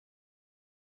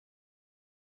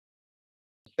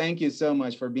Thank you so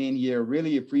much for being here.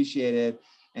 Really appreciate it,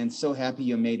 and so happy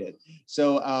you made it.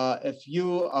 So if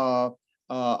you are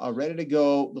ready to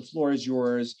go, the floor is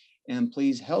yours. And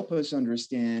please help us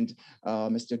understand,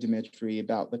 Mr. Dimitri,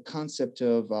 about the concept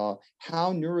of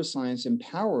how neuroscience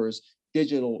empowers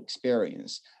digital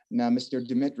experience. Now, Mr.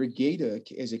 Dimitri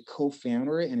Gajduk is a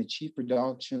co-founder and a chief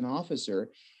production officer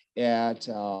at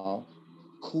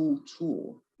Cool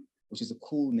Tool, which is a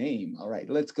cool name. All right,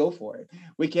 let's go for it.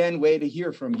 We can't wait to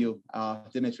hear from you,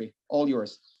 Dimitri. All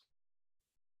yours.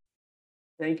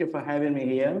 Thank you for having me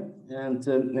here, and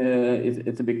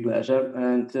it's a big pleasure.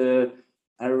 And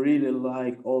I really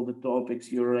like all the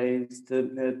topics you raised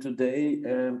today.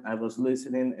 I was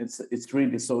listening. It's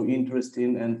really so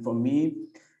interesting. And for me,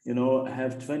 you know, I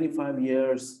have 25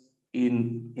 years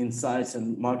in science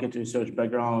and market research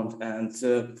background, and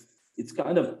it's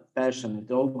kind of passion.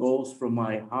 It all goes from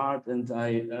my heart, and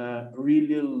I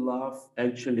really love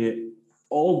actually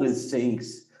all these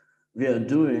things we are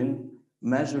doing,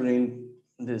 measuring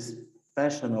this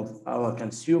passion of our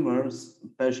consumers,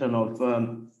 passion of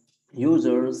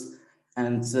users,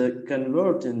 and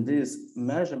converting these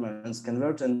measurements,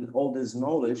 converting all this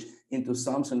knowledge into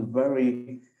something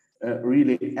very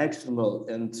really actionable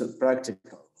and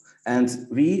practical. And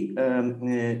we,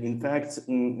 in fact,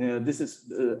 this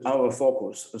is our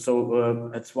focus.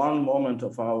 So at one moment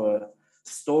of our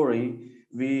story,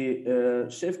 we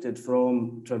shifted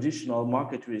from traditional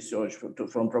market research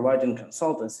from providing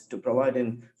consultancy to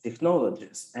providing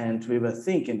technologies. And we were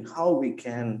thinking how we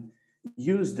can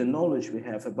use the knowledge we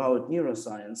have about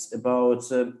neuroscience, about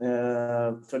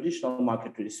traditional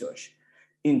market research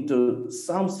into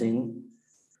something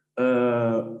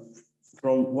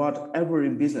from what every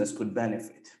business could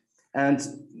benefit. And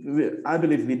I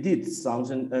believe we did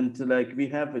something, and like we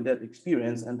have that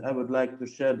experience, and I would like to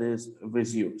share this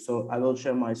with you. So I will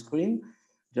share my screen,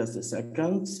 just a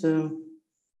second.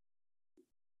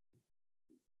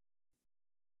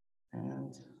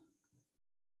 And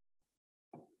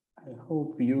I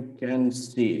hope you can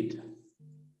see it.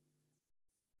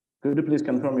 Could you please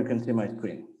confirm you can see my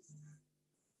screen?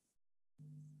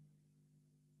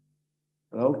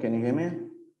 Hello, can you hear me?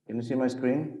 Can you see my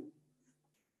screen?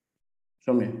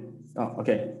 Show me. Oh,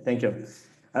 okay, thank you.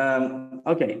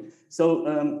 Okay, so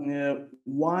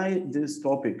why this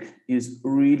topic is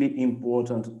really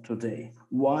important today?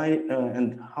 Why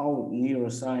and how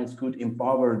neuroscience could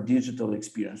empower digital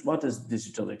experience? What is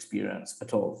digital experience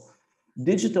at all?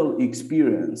 Digital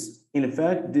experience, in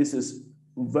fact, this is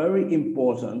very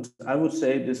important. I would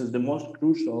say this is the most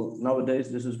crucial,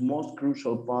 nowadays, this is most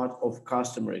crucial part of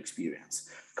customer experience.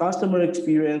 Customer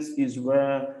experience is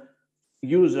where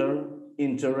user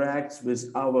interacts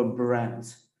with our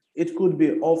brand. It could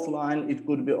be offline, it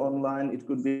could be online, it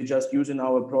could be just using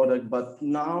our product, but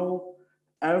now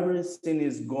everything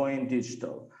is going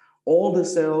digital. All the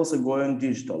sales are going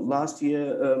digital. Last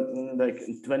year, like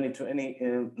in 2020,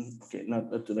 okay,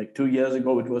 not like 2 years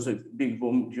ago, it was a big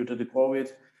boom due to the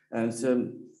COVID, and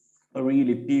a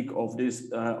really peak of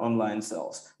this online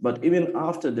sales. But even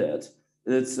after that,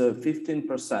 it's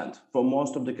 15% for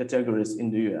most of the categories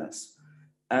in the US.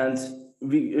 And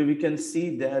we can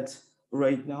see that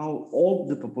right now, all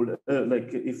the people,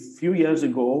 like a few years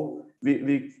ago,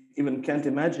 we even can't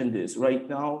imagine this. Right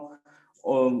now,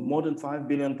 more than 5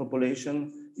 billion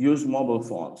population use mobile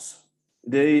phones.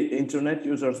 The internet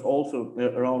users also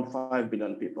around 5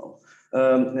 billion people.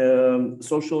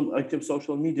 Active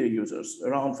social media users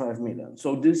around 5 million.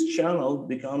 So this channel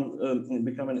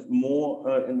becoming more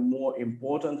and more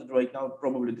important. Right now,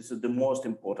 probably this is the most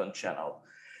important channel.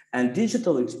 And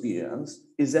digital experience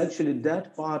is actually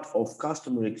that part of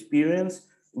customer experience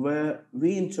where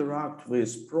we interact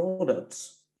with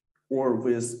products or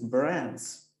with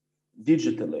brands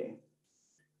digitally.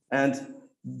 And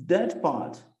that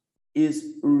part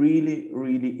is really,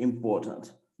 really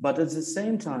important. But at the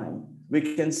same time,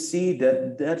 we can see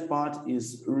that that part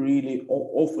is really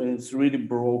often it's really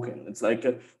broken. It's like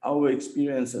our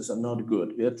experiences are not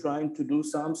good. We are trying to do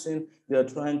something. We are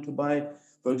trying to buy,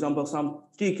 for example, some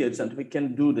tickets, and we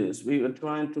can do this. We are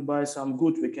trying to buy some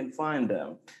goods. We can find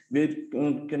them. We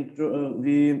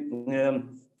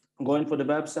going for the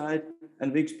website,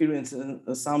 and we experience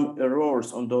some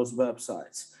errors on those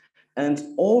websites. And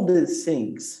all these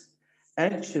things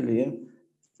actually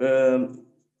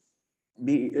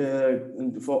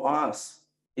for us,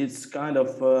 it's kind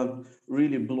of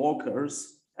really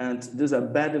blockers, and these are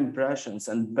bad impressions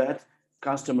and bad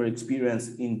customer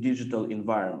experience in digital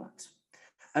environment.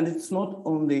 And it's not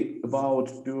only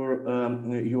about pure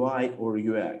UI or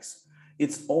UX.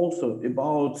 It's also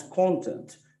about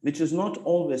content. which is not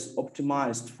always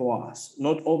optimized for us,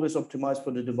 not always optimized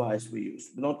for the device we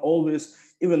use, not always,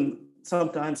 even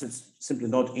sometimes it's simply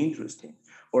not interesting,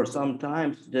 or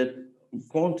sometimes that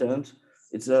content,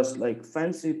 it's just like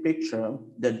fancy picture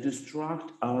that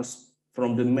distract us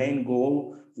from the main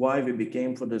goal, why we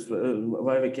came for this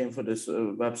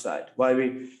website, why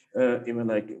we even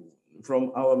like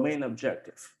from our main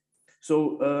objective.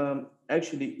 So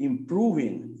actually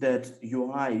improving that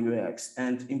UI, UX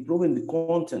and improving the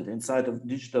content inside of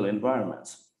digital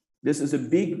environments. This is a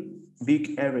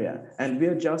big area. And we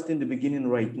are just in the beginning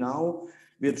right now.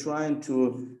 We're trying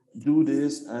to do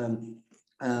this with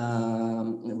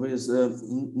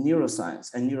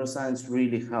neuroscience, and neuroscience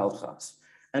really helps us.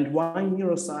 And why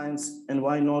neuroscience and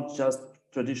why not just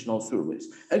traditional surveys?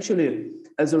 Actually,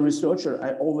 as a researcher,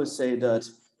 I always say that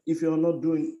if you're not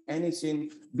doing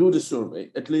anything, do the survey.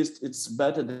 At least it's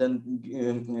better than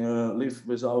live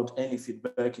without any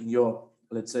feedback in your,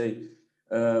 let's say,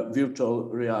 virtual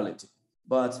reality.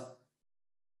 But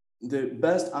the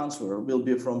best answer will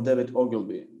be from David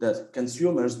Ogilvy, that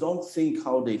consumers don't think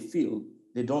how they feel,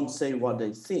 they don't say what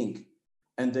they think,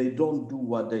 and they don't do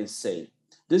what they say.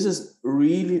 This is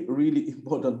really, really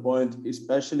important point,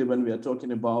 especially when we are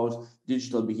talking about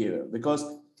digital behavior, because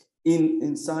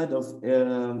inside of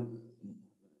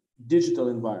digital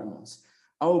environments,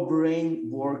 our brain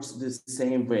works the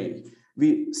same way.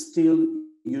 We still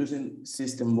using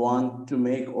system one to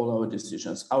make all our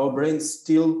decisions. Our brain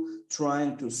still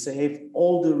trying to save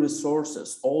all the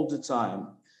resources all the time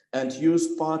and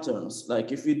use patterns.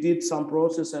 Like if we did some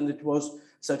process and it was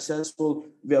successful,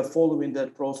 we are following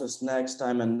that process next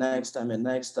time and next time and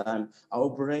next time. Our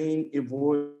brain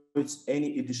avoids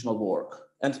any additional work.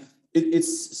 And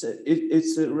it's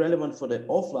relevant for the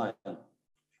offline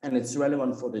and it's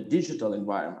relevant for the digital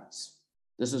environments.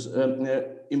 This is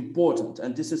important,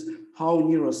 and this is how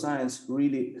neuroscience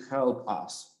really help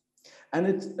us. And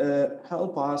it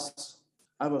help us,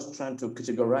 I was trying to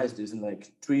categorize this in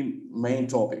like three main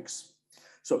topics.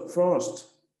 So first,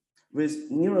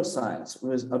 with neuroscience,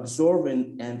 with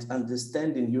observing and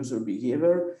understanding user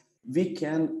behavior, we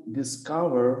can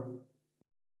discover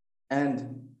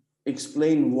and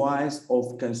explain whys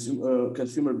of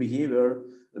consumer behavior.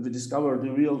 We discover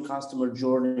the real customer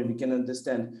journey. We can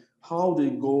understand how they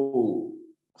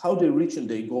reach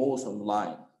their goals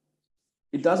online.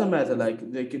 It doesn't matter,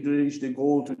 like they could reach the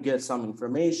goal to get some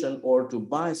information or to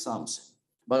buy something,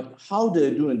 but how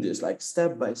they're doing this, like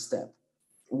step by step,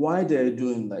 why they're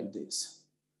doing like this,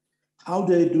 how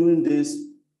they're doing this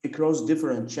across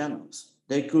different channels.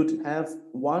 They could have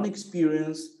one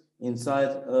experience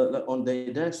inside on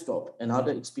their desktop,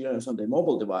 another experience on their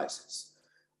mobile devices.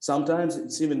 Sometimes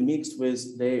it's even mixed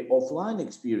with their offline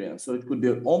experience, so it could be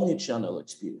an omni-channel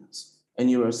experience. And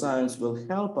neuroscience will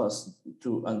help us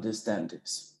to understand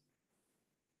this.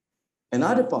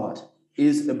 Another part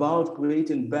is about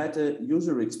creating better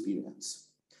user experience.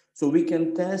 So we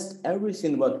can test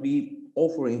everything what we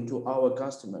offering to our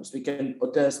customers. We can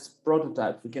test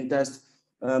prototypes, we can test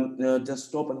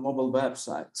desktop and mobile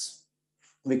websites.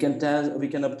 We can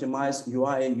optimize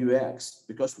UI and UX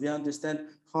because we understand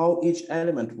how each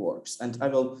element works. And I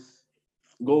will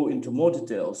go into more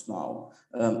details now,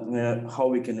 how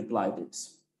we can apply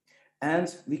this.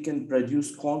 And we can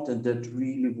produce content that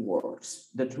really works,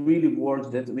 that we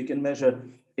can measure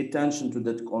attention to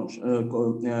that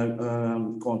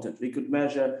content. We could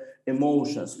measure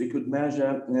emotions. We could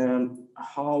measure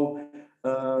how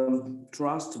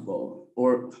trustable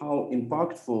or how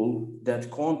impactful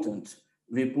that content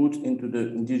we put into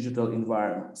the digital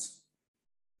environments.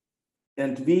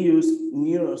 And we use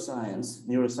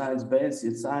neuroscience-based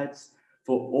insights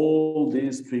for all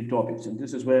these three topics. And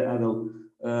this is where I will,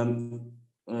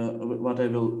 what I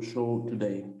will show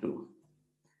today too.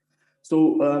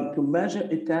 So to measure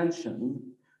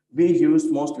attention, we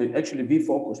use mostly, actually we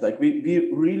focus, like we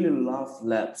really love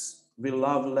labs. We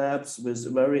love labs with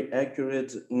very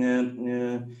accurate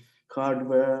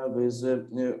hardware, with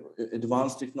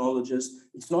advanced technologies.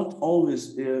 It's not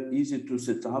always easy to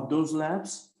set up those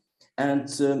labs. And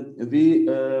we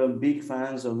are big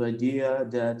fans of the idea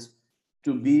that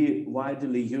to be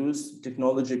widely used,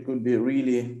 technology could be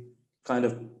really kind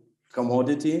of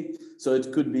commodity. So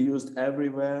it could be used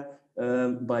everywhere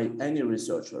by any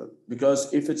researcher.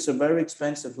 Because if it's a very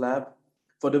expensive lab,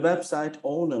 for the website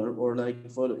owner or like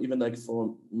for even like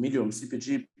for medium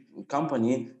CPG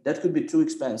company, that could be too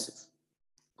expensive.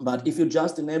 But if you're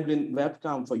just enabling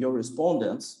webcam for your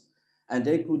respondents and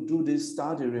they could do this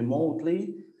study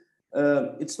remotely,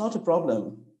 it's not a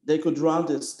problem. They could run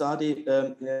this study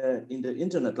in the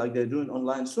internet like they're doing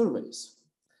online surveys.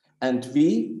 And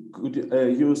we could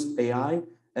use AI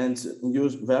and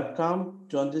use webcam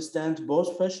to understand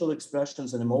both facial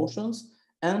expressions and emotions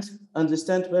and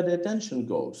understand where the attention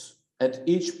goes at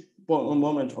each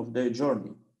moment of their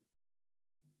journey.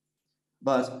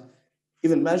 But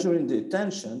even measuring the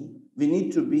attention, we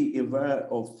need to be aware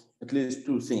of at least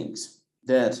two things.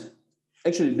 That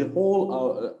actually the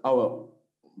whole our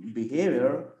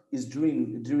behavior is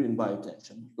driven by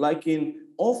attention. Like in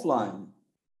offline,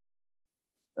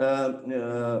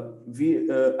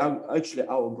 actually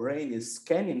our brain is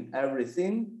scanning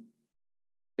everything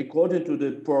according to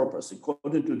the purpose,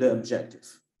 according to the objective.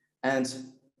 And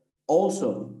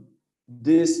also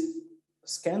these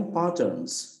scan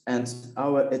patterns and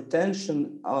our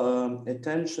attention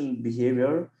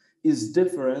behavior is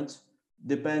different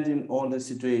depending on the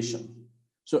situation.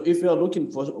 So if we are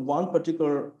looking for one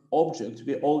particular object,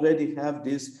 we already have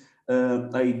this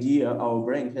idea, our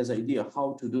brain has idea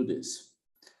how to do this.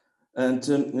 And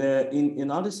in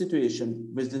other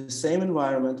situation, with the same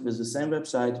environment, with the same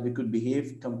website, we could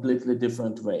behave completely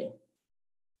different way.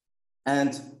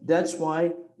 And that's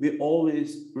why we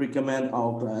always recommend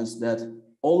our clients that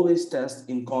always test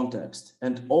in context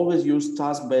and always use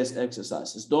task-based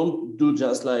exercises. Don't do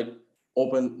just like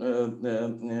open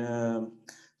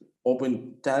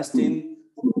testing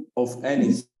of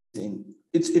anything.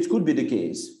 It could be the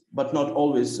case, but not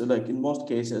always. Like in most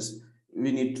cases,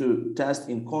 we need to test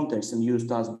in context and use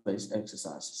task-based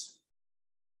exercises.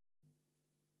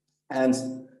 And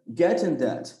getting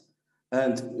that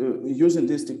and using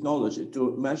this technology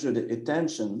to measure the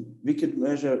attention, we could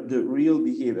measure the real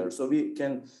behavior. So we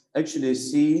can actually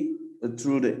see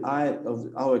through the eye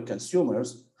of our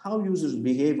consumers how users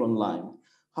behave online,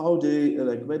 how they,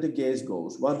 like where the gaze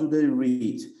goes, what do they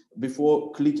read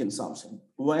before clicking something,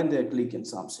 when they're clicking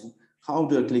something, how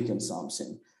they're clicking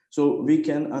something. So we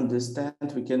can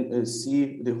understand, we can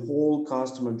see the whole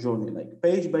customer journey, like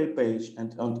page by page,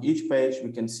 and on each page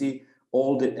we can see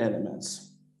all the elements.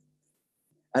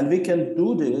 And we can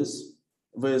do this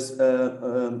with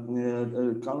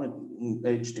current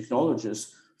age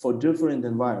technologies for different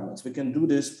environments. We can do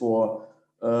this for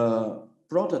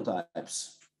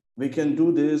prototypes. We can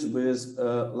do this with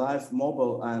live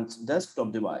mobile and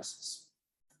desktop devices,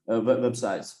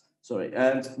 websites. Sorry,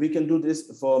 and we can do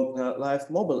this for live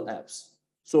mobile apps.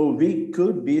 So we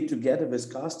could be together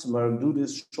with customer, do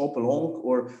this shop along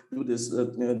or do this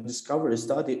discovery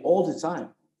study all the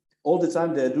time. All the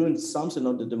time they're doing something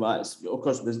on the device, of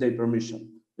course, with their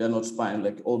permission. They're not spying,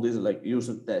 like all this like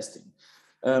user testing.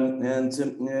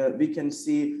 We can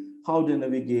see how they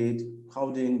navigate,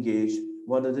 how they engage,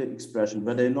 what are the expressions,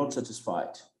 where they're not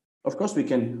satisfied. Of course, we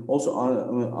can also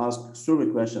ask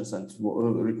survey questions and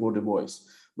record a voice.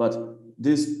 But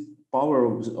this power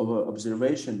of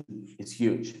observation is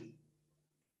huge.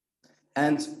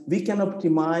 And we can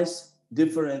optimize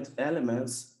different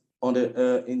elements on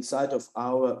the inside of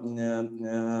our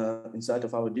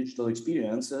digital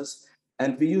experiences,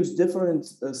 and we use different,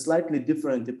 slightly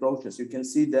different approaches. You can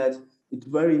see that it's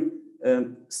very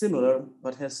similar,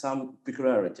 but has some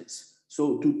peculiarities.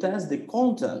 So to test the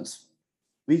content,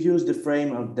 we use the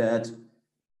framework that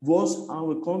was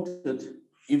our content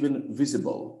even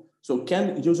visible? So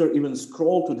can user even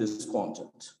scroll to this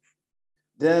content?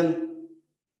 Then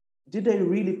did they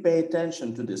really pay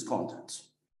attention to this content?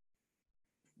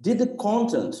 Did the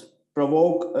content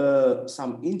provoke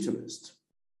some interest?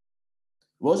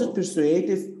 Was it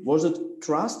persuasive? Was it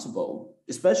trustable?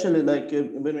 Especially like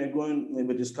when we're going,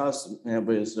 we discuss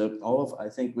with Olaf, I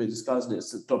think we discussed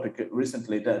this topic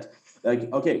recently that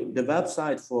like, okay, the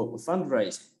website for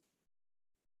fundraising,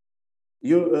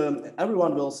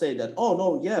 everyone will say that, oh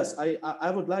no, yes, I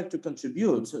would like to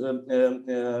contribute.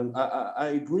 I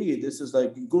agree, this is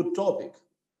like a good topic.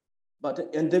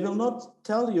 And they will not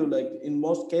tell you, like in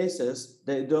most cases,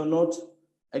 they do not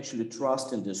actually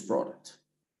trust in this product.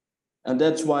 And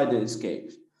that's why they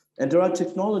escape. And there are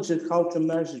technologies how to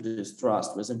measure this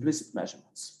trust with implicit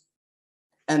measurements.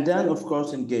 And then, of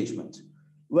course, engagement.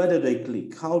 Where do they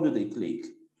click? How do they click?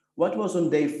 What was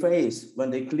on their face when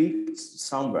they clicked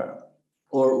somewhere?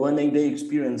 Or when they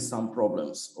experience some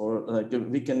problems? Or like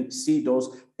we can see those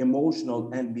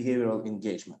emotional and behavioral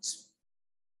engagements.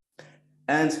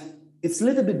 And it's a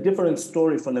little bit different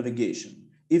story for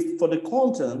navigation. If for the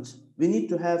content, we need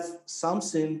to have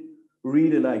something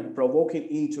really like provoking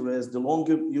interest. The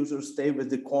longer users stay with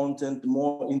the content, the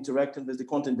more interacting with the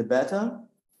content, the better.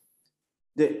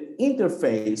 The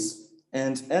interface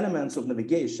and elements of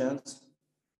navigation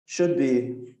should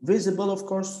be visible, of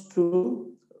course,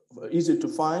 too, easy to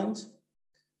find,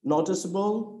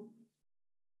 noticeable,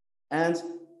 and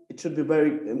it should be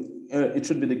it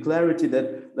should be the clarity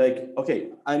that like, okay,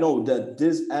 I know that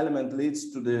this element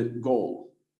leads to the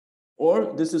goal.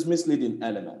 or this is misleading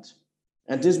element.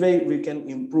 And this way we can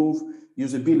improve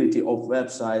usability of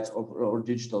websites or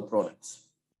digital products.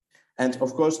 And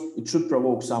of course, it should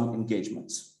provoke some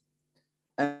engagements.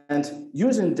 And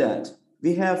using that,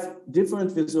 we have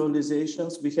different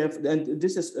visualizations. We have, and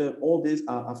this is all these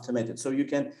are automated. So you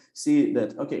can see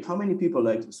that, okay, how many people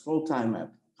like to scroll time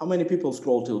map? How many people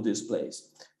scroll till this place?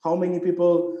 How many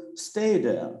people stay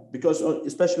there? Because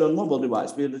especially on mobile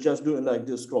device, we're just doing like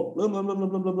this scroll, blah, blah, blah, blah,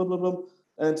 blah, blah, blah, blah.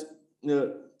 And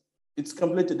it's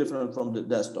completely different from the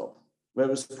desktop, where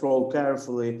we scroll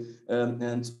carefully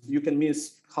and you can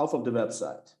miss half of the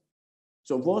website.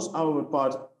 So was our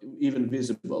part even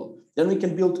visible? Then we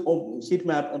can build a heat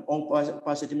map and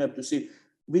opacity map to see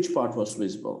which part was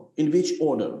visible, in which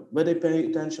order, where they pay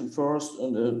attention first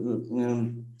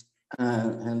and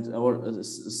or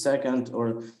second,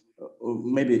 or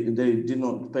maybe they did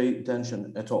not pay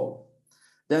attention at all.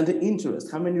 Then the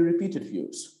interest, how many repeated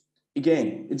views?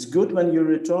 Again, it's good when you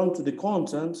return to the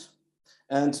content,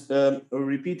 and a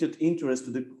repeated interest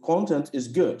to the content is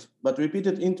good, but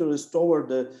repeated interest toward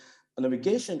the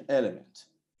navigation element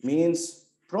means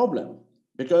problem,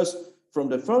 because from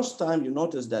the first time you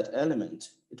notice that element,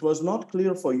 it was not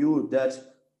clear for you that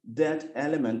that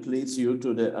element leads you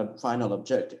to the final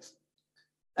objective.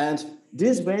 And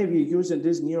this way we're using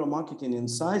these neuromarketing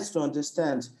insights to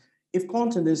understand if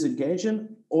content is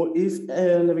engaging or if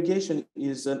navigation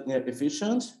is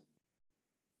efficient,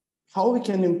 how we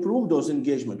can improve those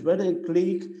engagement, where they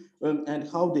click and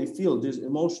how they feel, these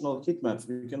emotional heat maps.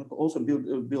 We can also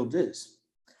build this.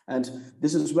 And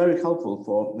this is very helpful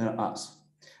for us.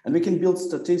 And we can build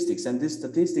statistics, and these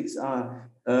statistics are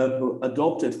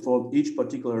adopted for each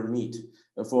particular need,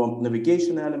 for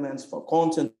navigation elements, for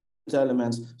content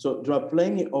elements. So there are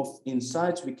plenty of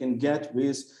insights we can get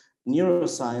with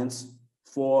neuroscience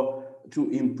to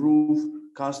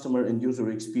improve customer and user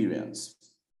experience.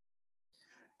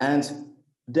 And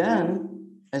then,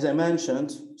 as I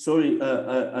mentioned, sorry,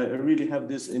 I really have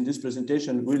this in this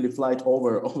presentation, really flight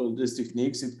over all of these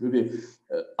techniques. It will be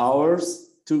hours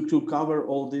to cover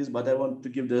all this, but I want to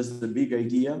give this the big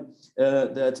idea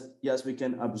that yes, we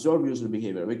can observe user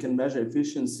behavior. We can measure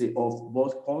efficiency of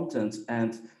both content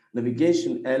and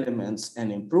navigation elements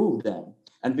and improve them.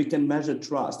 And we can measure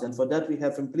trust. And for that, we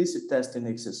have implicit testing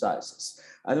exercises.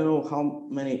 I don't know how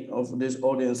many of this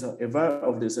audience are aware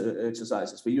of these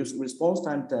exercises. We use response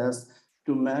time tests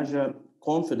to measure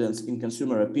confidence in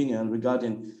consumer opinion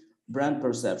regarding brand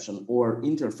perception or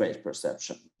interface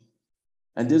perception.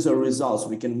 And these are results.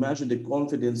 We can measure the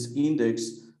confidence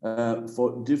index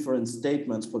for different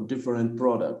statements for different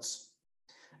products.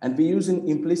 And we're using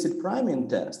implicit priming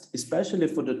test, especially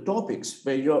for the topics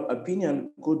where your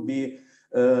opinion could be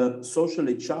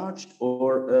socially charged,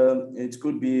 or it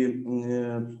could be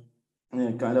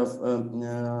kind of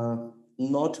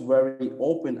not very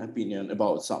open opinion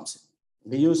about something.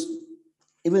 We use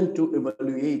even to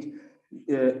evaluate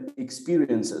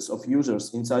experiences of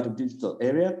users inside of digital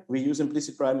area. We use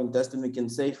implicit priming test, and we can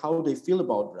say how they feel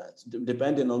about brands,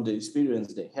 depending on the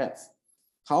experience they have.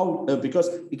 How, because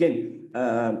again,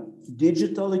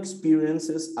 digital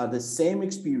experiences are the same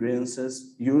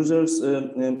experiences, users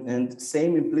and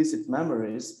same implicit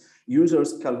memories,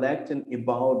 users collecting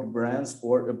about brands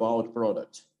or about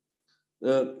products.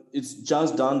 It's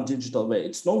just done digital way.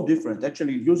 It's no different.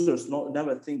 Actually, users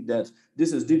never think that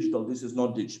this is digital, this is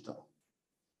not digital.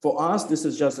 For us, this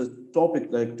is just a topic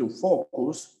like to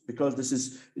focus, because this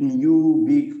is a new,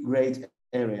 big, great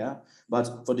area.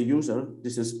 But for the user,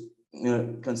 this is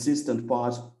consistent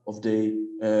part of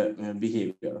the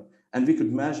behavior. And we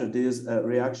could measure this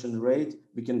reaction rate.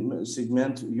 We can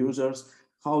segment users,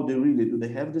 how they really, do they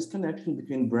have this connection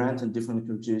between brand and different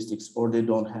characteristics, or they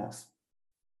don't have?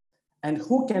 And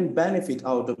who can benefit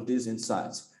out of these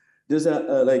insights? There's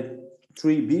like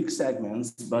 3 big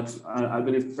segments, but I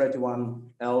believe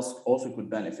everyone else also could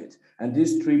benefit. And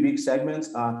these 3 big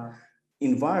segments are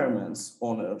environments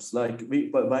owners, like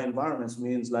by environments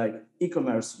means like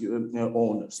e-commerce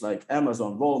owners, like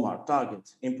Amazon, Walmart, Target.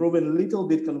 Improving a little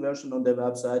bit conversion on their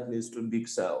website leads to big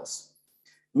sales.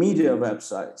 Media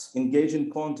websites,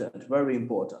 engaging content, very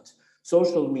important.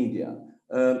 Social media,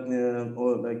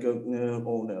 or like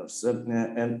owners,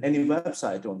 and any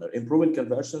website owner, improving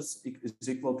conversions is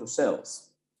equal to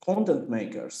sales. Content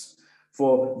makers,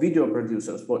 for video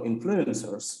producers, for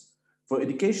influencers, for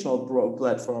educational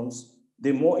platforms,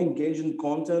 the more engaging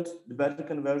content, the better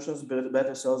conversions,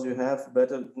 better sales you have,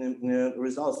 better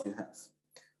results you have.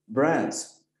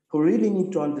 Brands, who really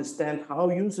need to understand how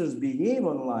users behave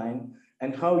online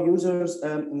and how users,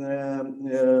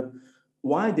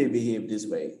 why they behave this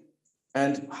way,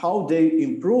 and how they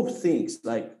improve things,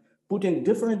 like putting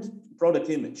different product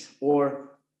image or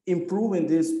improving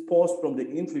this post from the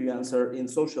influencer in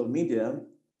social media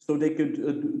so they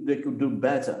could do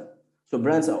better. So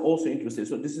brands are also interested.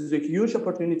 So this is a huge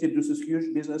opportunity. This is huge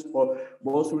business for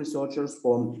both researchers,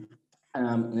 for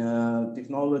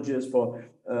technologists, for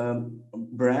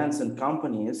brands and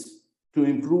companies to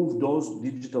improve those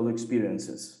digital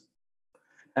experiences.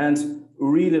 And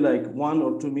really, like 1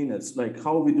 or 2 minutes, like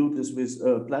how we do this with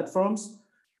platforms.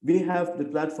 We have the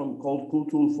platform called Cool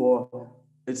Tool for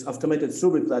it's automated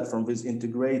survey platform with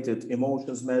integrated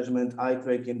emotions measurement, eye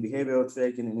tracking, behavioral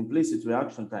tracking, and implicit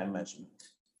reaction time measurement.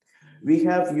 We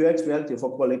have UX Reality for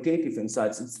qualitative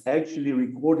insights. It's actually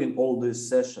recording all these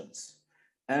sessions.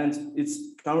 And it's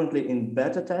currently in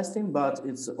beta testing, but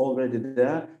it's already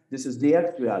there. This is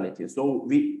DX Reality. So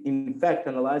we, in fact,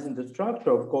 analyzing the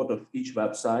structure of code of each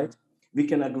website, we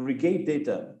can aggregate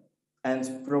data and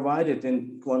provide it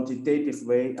in quantitative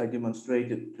way I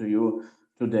demonstrated to you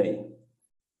today.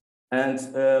 And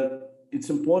it's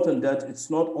important that it's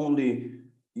not only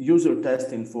user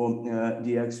testing for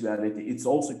DX Reality, it's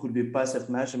also could be passive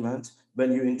measurement when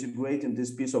you integrate in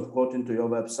this piece of code into your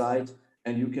website,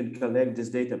 and you can collect this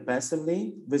data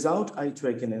passively without eye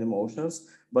tracking and emotions,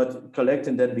 but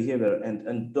collecting that behavior.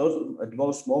 And those, at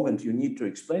most moments you need to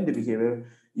explain the behavior,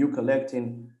 you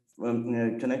collecting,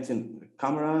 connecting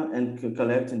camera and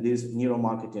collecting these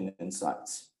neuromarketing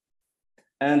insights.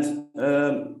 And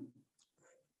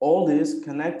all this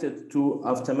connected to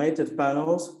automated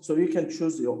panels, so you can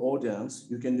choose your audience.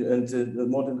 You can,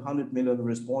 more than 100 million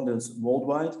respondents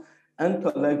worldwide, and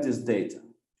collect this data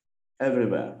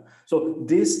everywhere. So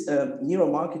this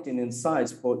neuromarketing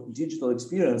insights for digital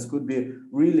experience could be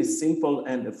really simple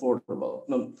and affordable.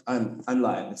 No, I'm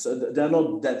lying. So they're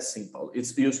not that simple.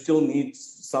 It's, you still need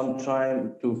some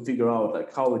time to figure out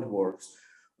like how it works,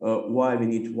 why we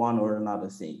need one or another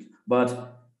thing.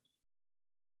 But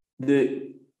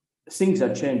the things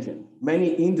are changing.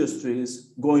 Many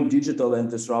industries going digital and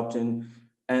disrupting,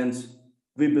 and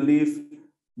we believe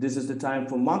this is the time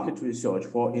for market research,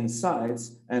 for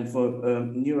insights, and for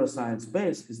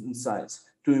neuroscience-based insights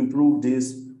to improve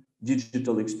these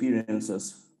digital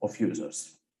experiences of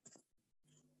users.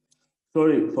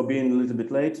 Sorry for being a little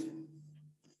bit late.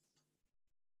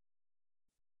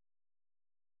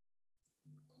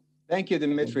 Thank you,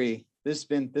 Dmitry. This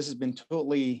has been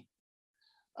totally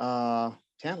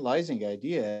tantalizing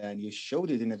idea, and you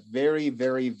showed it in a very,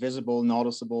 very visible,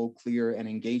 noticeable, clear, and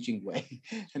engaging way.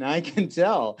 And I can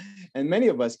tell, and many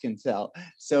of us can tell.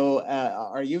 So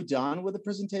are you done with the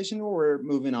presentation, or we're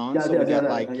moving on? Yeah, so I'm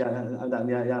done.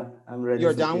 Yeah, I'm ready.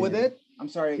 You're done with it? I'm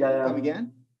sorry, come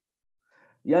again?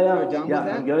 You're done with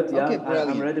that? I'm good. Yeah, okay,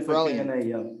 brilliant. I'm ready for Q&A.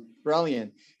 Yeah.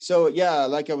 Brilliant. So yeah,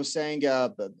 like I was saying,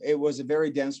 it was a very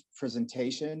dense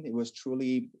presentation. It was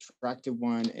truly attractive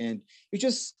one, and you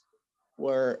just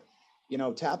were,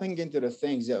 tapping into the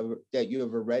things that you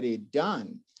have already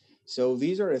done. So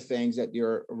these are the things that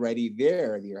you're already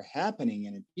there, they're happening,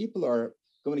 and people are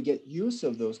going to get use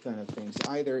of those kind of things,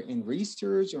 either in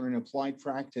research or in applied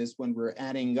practice when we're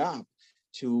adding up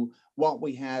to what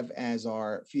we have as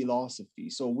our philosophy.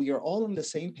 So we are all on the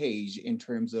same page in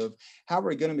terms of how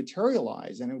we're going to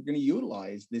materialize and we're going to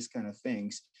utilize these kind of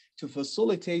things to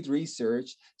facilitate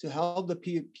research, to help the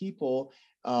people,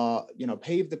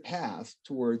 pave the path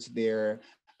towards their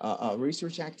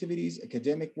research activities,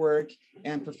 academic work,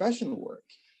 and professional work.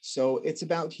 So it's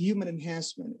about human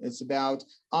enhancement. It's about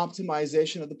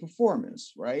optimization of the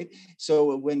performance, right?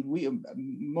 So when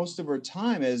most of our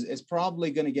time is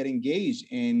probably going to get engaged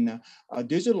in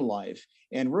digital life,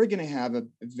 and we're going to have a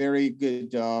very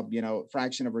good,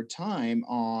 fraction of our time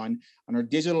on our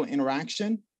digital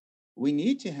interaction. We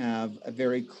need to have a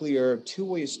very clear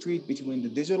two-way street between the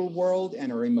digital world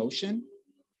and our emotion,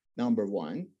 number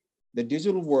one, the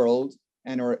digital world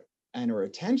and our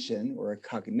attention or our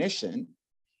cognition,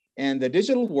 and the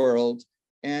digital world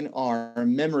and our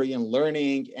memory and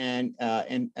learning and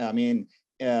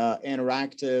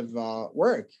interactive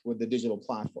work with the digital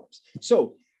platforms.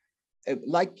 So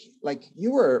like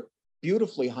you were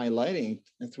beautifully highlighting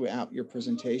throughout your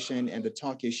presentation and the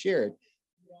talk you shared,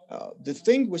 the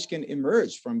thing which can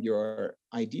emerge from your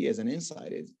ideas and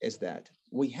insight is that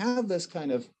we have this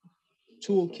kind of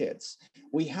toolkits,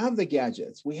 we have the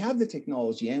gadgets, we have the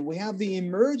technology, and we have the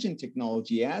emerging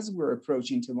technology as we're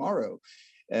approaching tomorrow.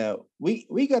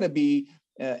 We got to be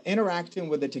interacting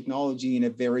with the technology in a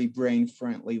very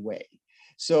brain-friendly way.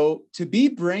 So to be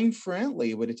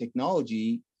brain-friendly with the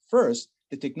technology, first,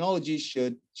 the technology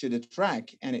should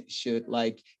attract and it should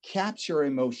capture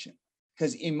emotion.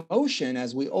 Because emotion,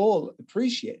 as we all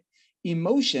appreciate,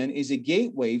 emotion is a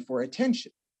gateway for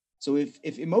attention. So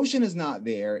if emotion is not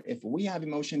there, if we have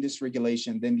emotion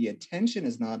dysregulation, then the attention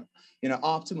is not,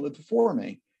 optimally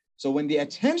performing. So when the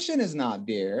attention is not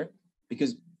there,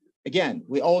 because again,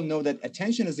 we all know that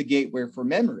attention is the gateway for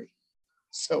memory.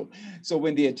 So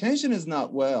when the attention is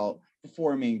not well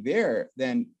performing there,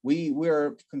 then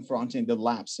we're confronting the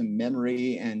lapse in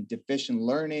memory and deficient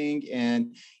learning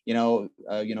and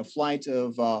flight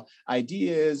of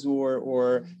ideas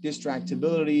or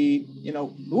distractibility. We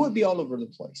would be all over the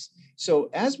place.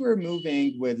 So as we're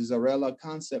moving with Zarella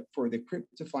concept for the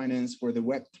crypto finance for the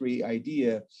Web3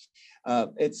 idea,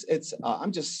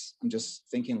 I'm just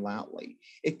thinking loudly.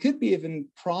 It could be even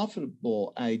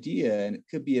profitable idea, and it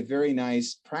could be a very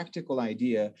nice practical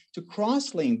idea to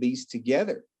cross-link these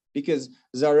together, because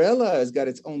Zarella has got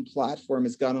its own platform.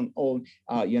 It's got an own,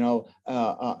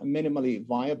 minimally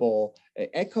viable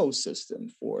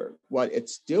ecosystem for what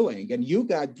it's doing. And you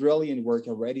got brilliant work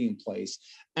already in place.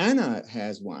 Anna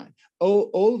has one.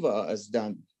 Olva has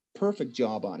done perfect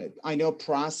job on it. I know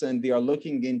Prasan, they are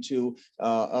looking into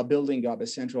building up a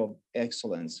center of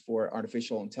excellence for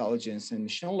artificial intelligence and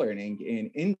machine learning in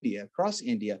India, across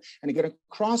India, and they're going to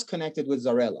cross-connect it with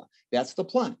Zarella. That's the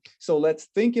plan. So let's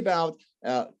think about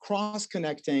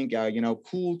cross-connecting,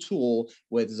 cool tool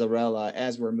with Zarella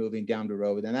as we're moving down the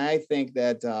road. And I think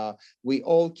that we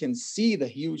all can see the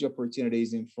huge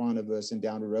opportunities in front of us and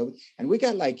down the road. And we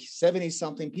got like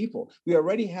 70-something people. We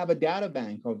already have a data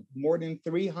bank of more than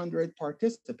 300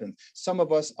 participants. Some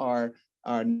of us are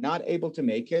not able to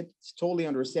make it. It's totally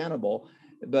understandable.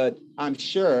 But I'm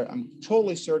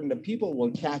totally certain that people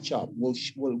will catch up, will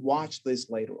watch this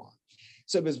later on.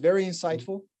 So it was very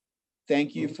insightful.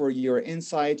 Thank you for your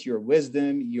insight, your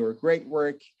wisdom, your great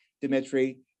work,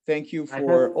 Dimitri. Thank you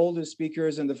for all the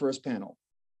speakers in the first panel.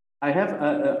 I have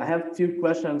a few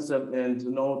questions and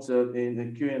notes in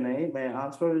the Q&A. May I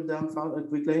answer them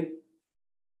quickly?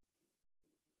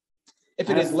 If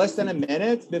it is less than a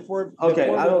minute before I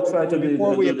will try to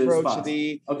before we approach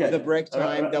the break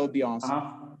time, that would be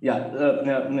awesome.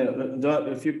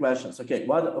 A few questions. Okay,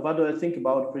 what do I think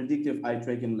about predictive eye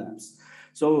tracking labs?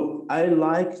 So I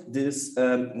like this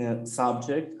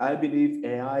subject. I believe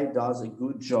AI does a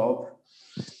good job.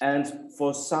 And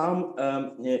for some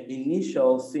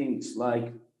initial things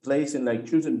like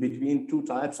choosing between two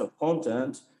types of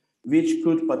content, which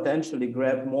could potentially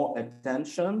grab more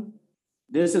attention,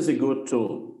 this is a good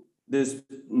tool. This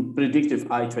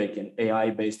predictive eye tracking,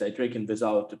 AI-based eye tracking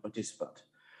without a participant.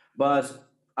 But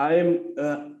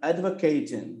I'm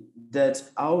advocating that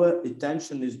our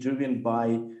attention is driven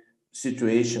by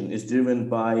situation, is driven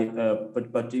by a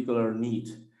particular need.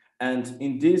 And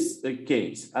in this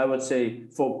case, I would say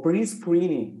for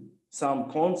pre-screening some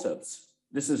concepts,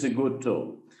 this is a good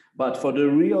tool. But for the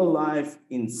real life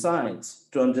insights,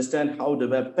 to understand how the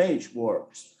web page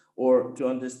works or to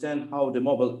understand how the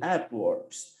mobile app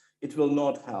works, it will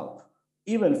not help.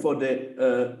 Even for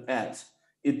the ad,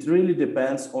 it really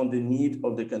depends on the need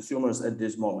of the consumers at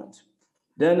this moment.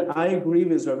 Then I agree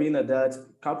with Ravina that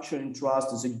capturing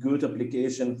trust is a good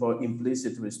application for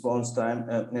implicit response time,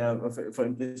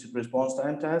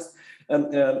 test.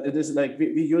 It is like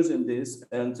we're using this,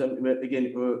 and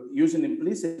again, using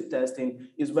implicit testing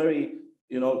is very,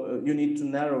 you need to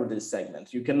narrow this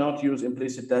segment. You cannot use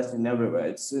implicit testing everywhere.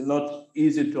 It's not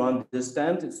easy to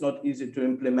understand. It's not easy to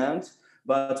implement,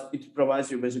 but it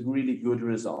provides you with really good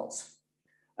results.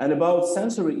 And about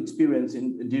sensory experience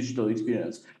in digital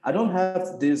experience, I don't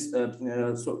have this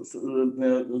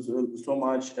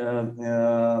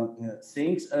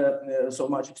so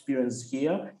much experience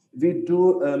here. We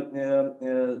do a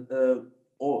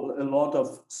lot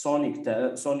of sonic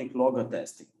logo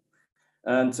testing.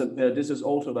 And this is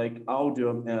also like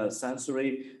audio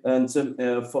sensory, and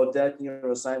for that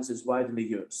neuroscience is widely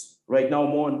used. Right now,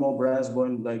 more and more brands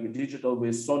going like digital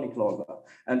with sonic logo.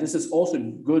 And this is also a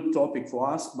good topic for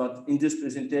us, but in this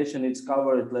presentation, it's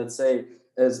covered, let's say,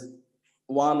 as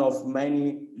one of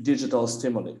many digital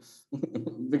stimuli.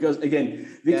 Because again,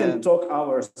 we can talk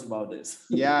hours about this.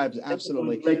 Yeah,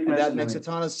 absolutely. And that makes a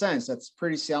ton of sense. That's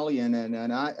pretty salient.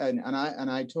 And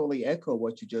I totally echo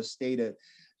what you just stated.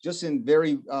 Just in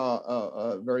very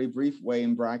brief way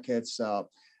in brackets,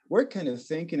 we're kind of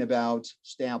thinking about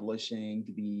establishing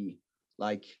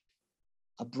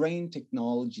a brain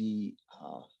technology,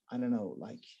 I don't know,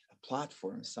 like a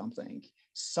platform,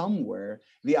 somewhere.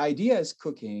 The idea is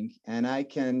cooking, and I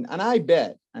can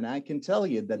tell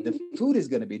you that the food is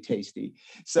going to be tasty.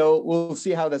 So we'll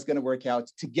see how that's going to work out.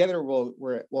 Together,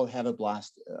 we'll have a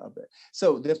blast of it.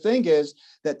 So the thing is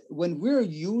that when we're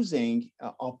using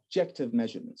objective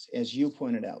measurements, as you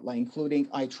pointed out, like including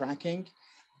eye tracking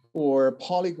or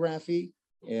polygraphy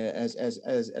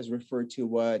as referred to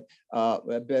what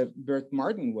Bert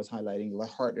Martin was highlighting, like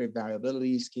heart rate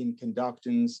variability, skin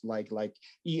conductance, like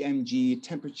EMG,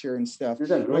 temperature and stuff.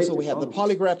 These are great Also, we have the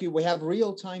technologies. polygraphy, we have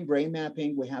real-time brain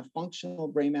mapping, we have functional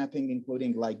brain mapping,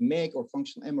 including like MIG or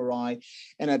functional MRI.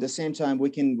 And at the same time, we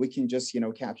can just,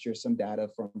 capture some data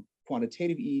from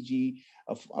quantitative EEG,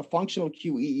 a functional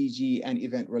QEEG, and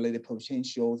event-related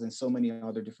potentials, and so many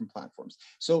other different platforms.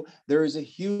 So there is a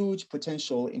huge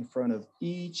potential in front of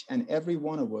each and every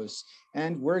one of us,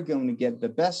 and we're going to get the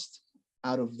best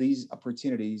out of these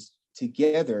opportunities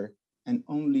together and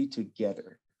only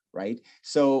together, right?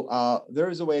 So there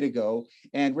is a way to go,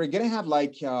 and we're gonna have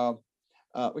like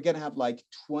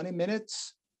 20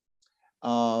 minutes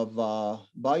of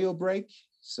bio break.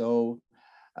 So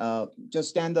just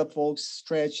stand up, folks,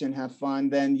 stretch and have fun.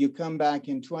 Then you come back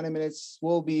in 20 minutes.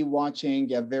 We'll be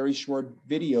watching a very short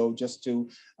video just to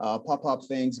pop up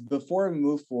things before we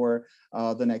move for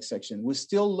the next section. We're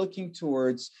still looking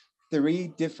towards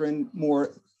three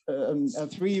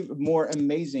more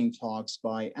amazing talks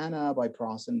by Anna, by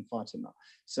Pras, and Fatima.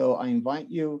 So I invite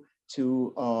you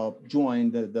to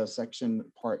join the section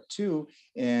part 2,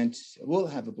 and we'll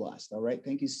have a blast. All right.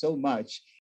 Thank you so much.